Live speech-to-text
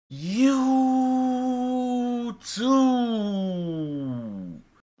YouTube.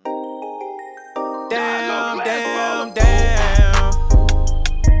 Damn. Yeah.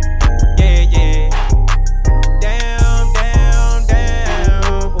 Damn.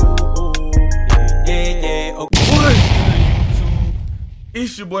 Yeah. Okay. What's good, YouTube?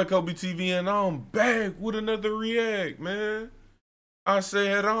 It's your boy Kobe TV, and I'm back with another react, man. I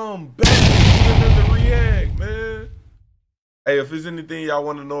said I'm back with another react, man. Hey, if there's anything y'all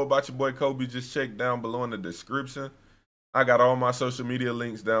want to know about your boy Kobe, just check down below in the description. I got all my social media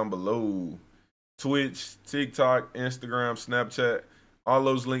links down below. Twitch, TikTok, Instagram, Snapchat. All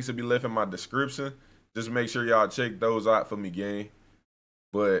those links will be left in my description. Just make sure y'all check those out for me, gang.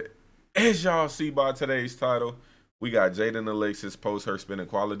 But as y'all see by today's title, we got Jaidyn Alexis post her spending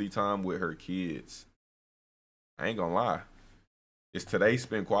quality time with her kids. I ain't gonna lie. It's today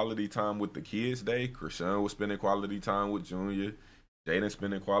spend quality time with the kids day. Krishan was spending quality time with Junior. Jaidyn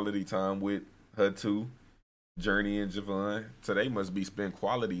spending quality time with her two, Journey and Javon. Today must be spend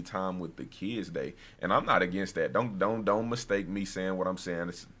quality time with the kids day. And I'm not against that. Don't mistake me saying what I'm saying,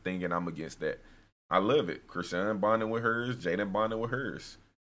 it's thinking I'm against that. I love it. Krishan bonding with hers, Jaidyn bonding with hers.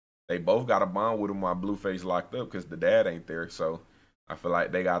 They both got a bond with him while Blueface locked up because the dad ain't there. So I feel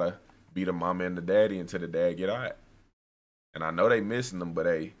like they gotta be the mama and the daddy until the dad get out. And I know they missing them, but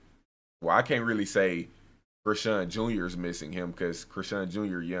well, I can't really say Krishan Jr. is missing him because Krishan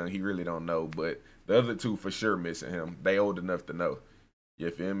Jr. young, he really don't know. But the other two for sure missing him. They old enough to know.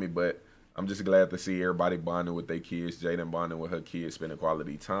 You feel me? But I'm just glad to see everybody bonding with their kids. Jaidyn bonding with her kids, spending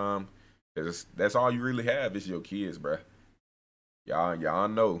quality time. Because that's all you really have is your kids, bruh. Y'all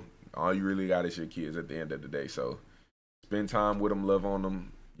know. All you really got is your kids at the end of the day. So spend time with them, love on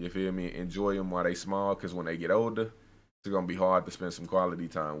them. You feel me? Enjoy them while they small because when they get older, it's gonna be hard to spend some quality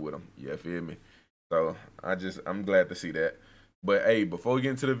time with them. You feel me? So I'm glad to see that. But hey, before we get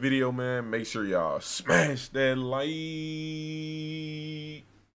into the video, man, make sure y'all smash that like.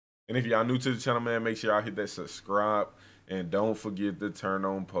 And if y'all new to the channel, man, make sure y'all hit that subscribe and don't forget to turn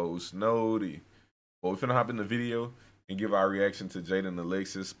on post noti. Well, we finna hop in the video and give our reaction to Jaidyn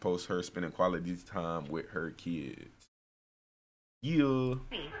Alexis post her spending quality time with her kids. Yeah.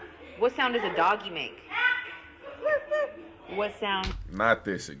 What sound does a doggy make? What sound? Not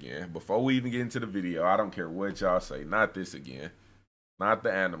this again. Before we even get into the video, I don't care what y'all say. Not this again. Not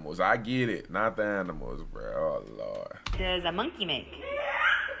the animals. I get it. Not the animals, bro. Oh, Lord. Does a monkey make?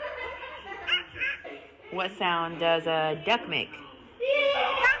 What sound does a duck make?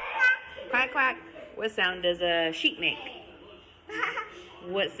 Quack, quack. What sound does a sheep make?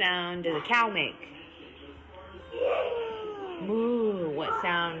 What sound does a cow make? Moo. What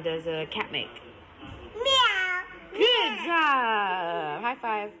sound does a cat make? Good job. High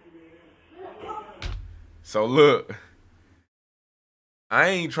five. So look, I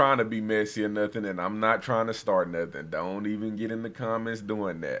ain't trying to be messy or nothing, and I'm not trying to start nothing. Don't even get in the comments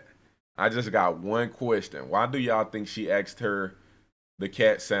doing that. I just got one question. Why do y'all think she asked her the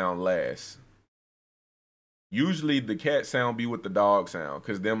cat sound last? Usually the cat sound be with the dog sound,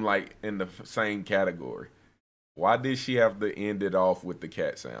 because them like in the same category. Why did she have to end it off with the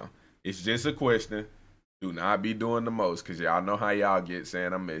cat sound? It's just a question. Do not be doing the most, because y'all know how y'all get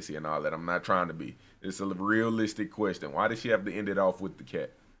saying I'm messy and all that. I'm not trying to be. It's a realistic question. Why did she have to end it off with the cat?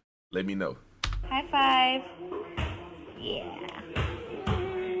 Let me know. High five. Yeah.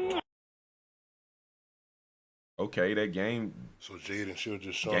 Okay, that game. So Jaidyn, she'll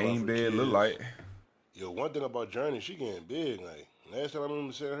just show Game bed look like. Yo, one thing about Journey, she getting big. Like, last time I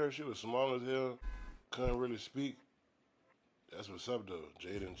remember seeing her, she was small as hell. Couldn't really speak. That's what's up, though.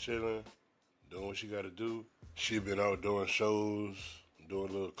 Jaidyn chilling. Doing what she got to do. She been out doing shows,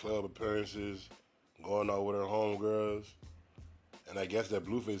 doing little club appearances, going out with her homegirls. And I guess that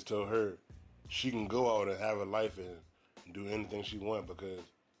Blueface told her she can go out and have a life and do anything she want because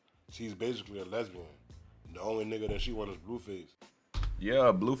she's basically a lesbian. The only nigga that she wants is Blueface.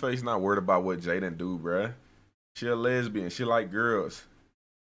 Yeah, Blueface not worried about what Jaidyn do, bruh. She a lesbian. She like girls.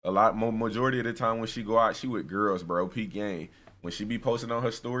 A lot more majority of the time when she go out, she with girls, bro. Peak game. When she be posting on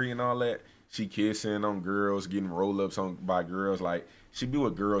her story and all that, she kissing on girls, getting roll-ups on by girls. Like, she be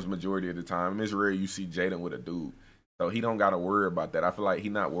with girls majority of the time. And it's rare you see Jaidyn with a dude. So he don't got to worry about that. I feel like he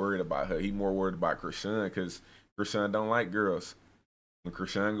not worried about her. He more worried about Krishan because Krishan don't like girls. When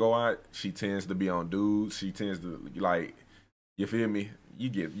Krishan go out, she tends to be on dudes. She tends to, like, you feel me?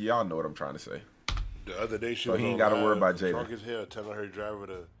 Y'all know what I'm trying to say. The other day she so was he ain't got to worry about Jaidyn. Drunk as hell, telling her driver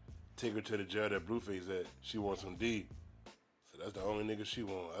to take her to the jail that Blueface at. She wants some D. So that's the only nigga she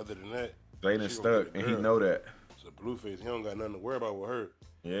want. Other than that, Jaidyn stuck, and he know that. So Blueface, he don't got nothing to worry about with her.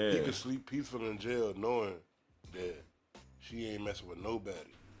 Yeah. He could sleep peaceful in jail knowing that she ain't messing with nobody.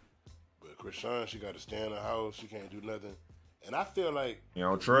 Krishan, she got to stay in the house. She can't do nothing. And I feel like You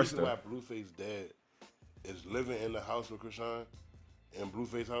don't trust the reason her. why Blueface's dad is living in the house with Krishan, in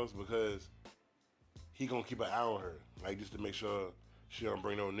Blueface's house, because he gonna keep an eye on her, like just to make sure she don't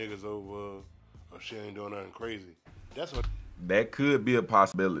bring no niggas over or she ain't doing nothing crazy. That's what. That could be a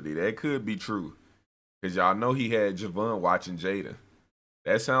possibility. That could be true. Cause y'all know he had Javon watching Jaidyn.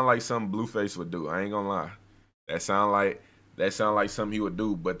 That sound like something Blueface would do. I ain't gonna lie. That sound like something he would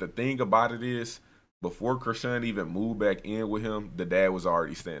do. But the thing about it is, before Krishan even moved back in with him, the dad was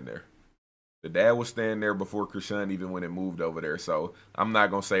already standing there. The dad was standing there before Krishan even went and moved over there. So I'm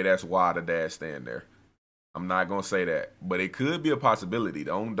not gonna say that's why the dad's standing there. I'm not gonna say that. But it could be a possibility.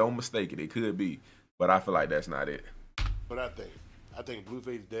 Don't mistake it. It could be. But I feel like that's not it. But I think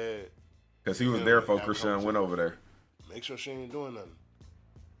Blueface's dad, Cause he was there before Krishan went over there. make sure she ain't doing nothing,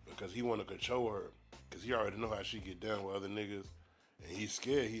 because he want to control her, because he already know how she get down with other niggas, and he's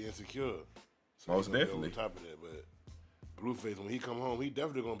scared, he insecure. So Most he gonna be definitely. on top of that. But Blueface, when he come home, he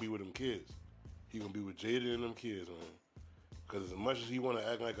definitely gonna be with them kids. He gonna be with Jaidyn and them kids, man. Because as much as he want to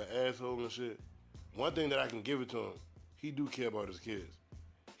act like an asshole and shit, one thing that I can give it to him, he do care about his kids.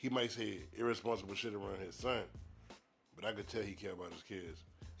 He might say irresponsible shit around his son, but I could tell he care about his kids.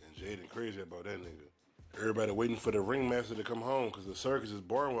 And Jaidyn crazy about that nigga. Everybody waiting for the ringmaster to come home because the circus is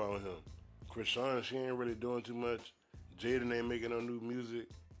boring without him. Krishan, she ain't really doing too much. Jaidyn ain't making no new music.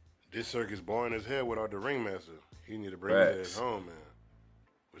 This circus boring as hell without the ringmaster. He need to bring his ass home, man.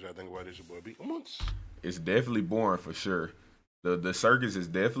 What y'all think about this, your boy B? It's definitely boring for sure. The circus is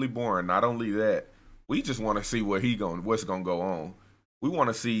definitely boring. Not only that, we just want to see what's gonna go on. We want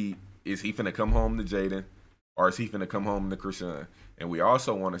to see, is he finna come home to Jaidyn, or is he finna come home to Krishan? And we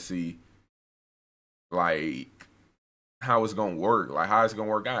also want to see, like, how it's gonna work, like how it's gonna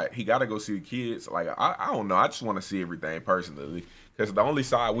work out. He gotta go see the kids. Like I don't know. I just want to see everything personally, because the only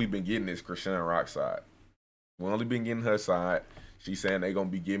side we've been getting is Krishan Rock's side. We only been getting her side. She's saying they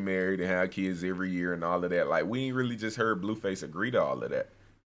gonna be getting married and have kids every year and all of that. Like, we ain't really just heard Blueface agree to all of that.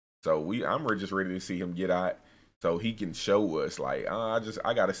 So I'm just ready to see him get out so he can show us. Like,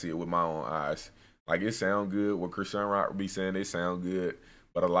 I gotta see it with my own eyes. Like, it sound good. What Krishan Rock be saying, it sound good.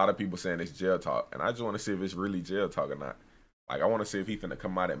 But a lot of people saying it's jail talk, and I just want to see if it's really jail talk or not. Like, I want to see if he finna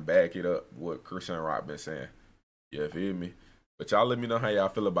come out and back it up what Krishan Rock been saying. You feel me? But y'all let me know how y'all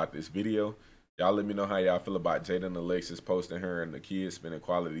feel about this video. Y'all let me know how y'all feel about Jaidyn Alexis posting her and the kids spending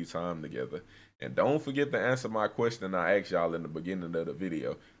quality time together. And don't forget to answer my question I asked y'all in the beginning of the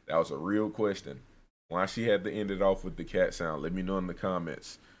video. That was a real question. Why she had to end it off with the cat sound? Let me know in the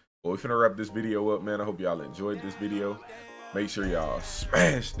comments. Well, we're finna wrap this video up, man. I hope y'all enjoyed this video. Make sure y'all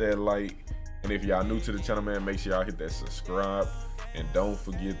smash that like. And if y'all new to the channel, man, make sure y'all hit that subscribe. And don't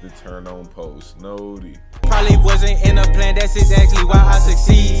forget to turn on post noti. Probably wasn't in a plan, that's exactly why I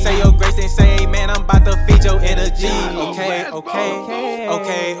succeed. Say your grace and say amen, I'm about to feed your energy. Okay.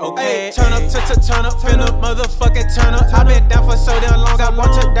 Turn up, finna motherfucking turn up. I've been down for so damn long, I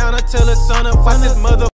want you down until the sun up. Watch this mother.